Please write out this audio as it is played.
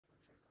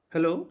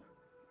Hello,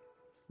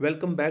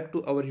 welcome back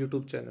to our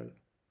YouTube channel.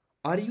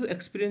 Are you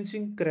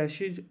experiencing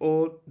crashes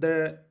or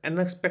the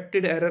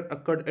unexpected error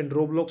occurred and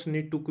Roblox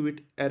need to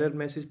quit error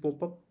message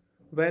pop up?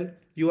 Well,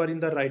 you are in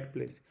the right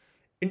place.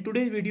 In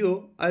today's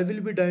video, I will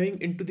be diving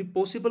into the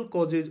possible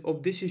causes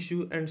of this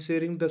issue and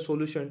sharing the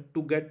solution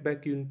to get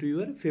back into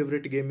your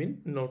favorite game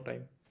in no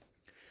time.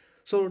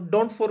 So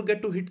don't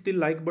forget to hit the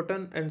like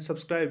button and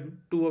subscribe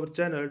to our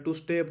channel to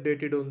stay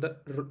updated on the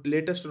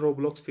latest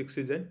Roblox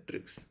fixes and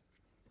tricks.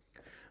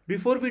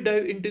 Before we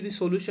dive into the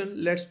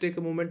solution, let's take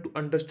a moment to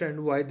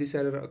understand why this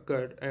error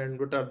occurred and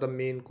what are the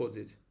main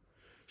causes.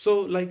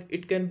 So, like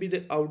it can be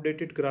the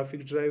outdated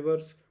graphics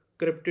drivers,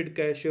 corrupted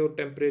cache or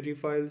temporary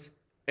files,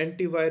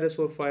 antivirus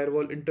or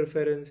firewall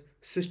interference,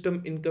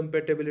 system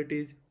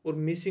incompatibilities, or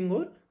missing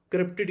or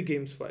corrupted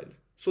games files.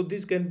 So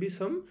these can be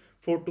some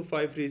 4 to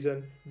 5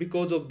 reasons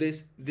because of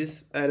this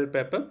error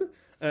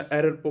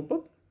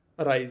pop-up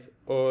arise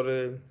or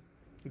the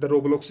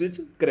Roblox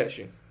is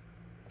crashing.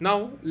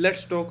 Now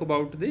let's talk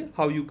about the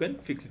how you can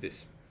fix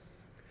this.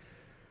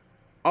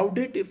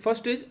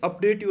 First is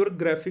update your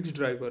graphics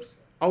drivers.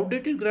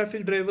 Outdated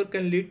graphic driver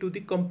can lead to the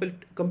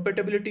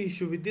compatibility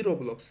issue with the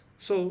Roblox.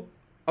 So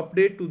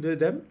update to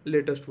them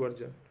latest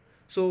version.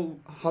 So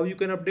how you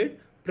can update?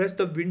 Press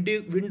the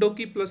window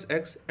key plus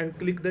X and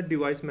click the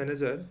device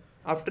manager.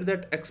 After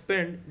that,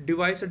 expand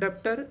device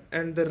adapter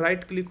and the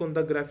right click on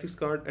the graphics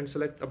card and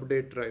select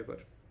update driver.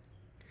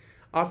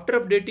 After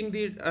updating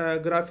the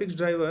graphics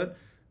driver,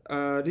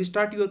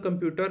 restart your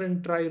computer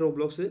and try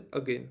Roblox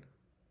again.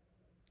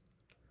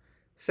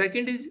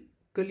 Second is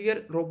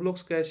clear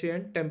Roblox cache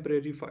and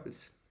temporary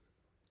files.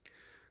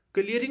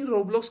 Clearing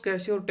Roblox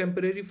cache or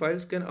temporary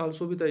files can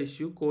also be the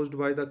issue caused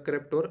by the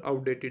corrupt or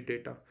outdated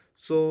data.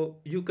 So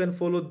you can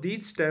follow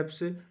these steps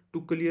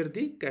to clear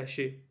the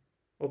cache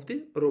of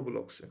the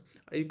Roblox.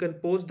 You can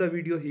pause the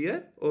video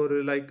here, or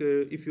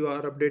if you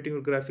are updating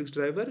your graphics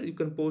driver, you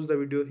can pause the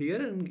video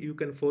here and you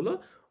can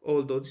follow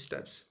all those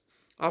steps.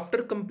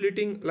 After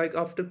clearing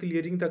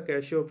the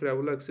cache of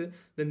Roblox,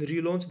 then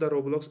relaunch the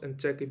Roblox and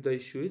check if the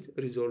issue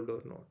is resolved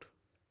or not.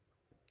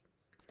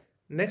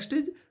 Next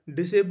is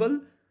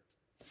disable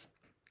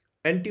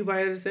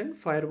antivirus and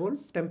firewall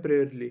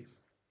temporarily.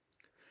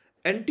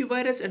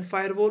 Antivirus and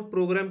firewall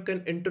program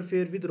can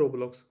interfere with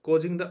Roblox,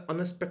 causing the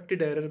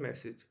unexpected error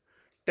message.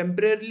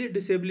 Temporarily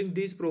disabling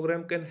these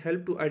programs can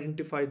help to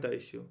identify the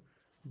issue.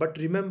 But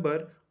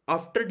remember,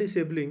 after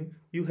disabling,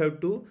 you have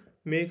to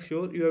make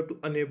sure you have to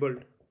enable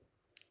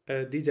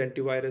these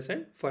antivirus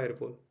and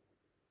firewall.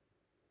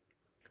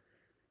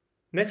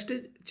 Next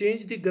is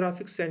change the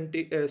graphics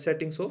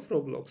settings of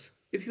Roblox.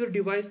 If your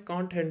device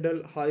can't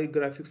handle high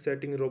graphics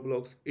setting in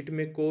Roblox, it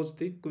may cause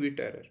the quit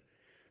error.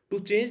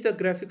 To change the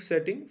graphics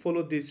setting,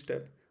 follow this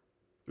step.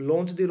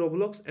 Launch the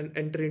Roblox and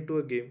enter into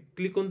a game.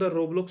 Click on the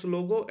Roblox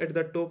logo at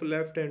the top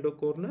left hand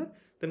corner,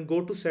 then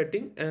go to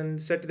setting and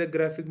set the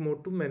graphic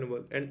mode to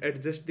manual and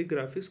adjust the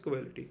graphics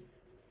quality.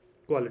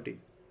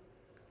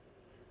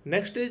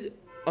 Next is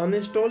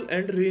uninstall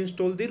and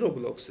reinstall the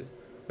Roblox.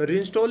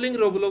 Reinstalling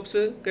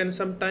Roblox can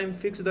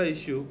sometimes fix the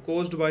issue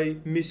caused by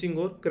missing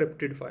or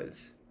corrupted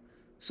files.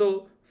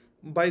 So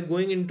by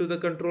going into the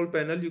control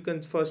panel, you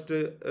can first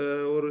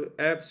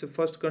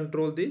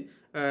control the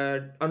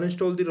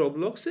uninstall the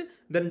Roblox,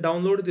 then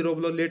download the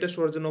Roblox latest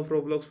version of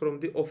Roblox from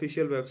the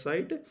official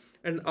website,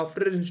 and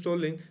after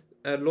installing,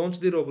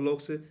 launch the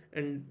Roblox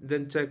and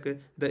then check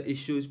the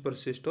issue is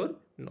persist or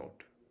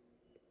not.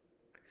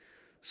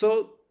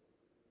 So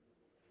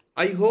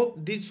I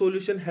hope this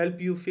solution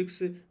help you fix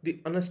the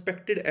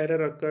unexpected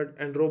error occurred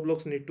and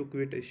Roblox need to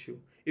quit issue.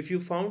 If you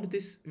found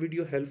this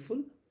video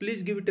helpful,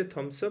 please give it a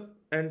thumbs up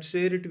and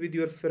share it with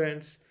your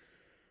friends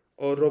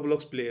or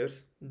Roblox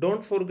players.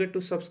 Don't forget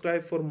to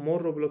subscribe for more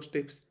Roblox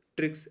tips,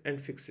 tricks and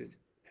fixes.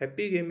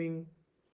 Happy gaming!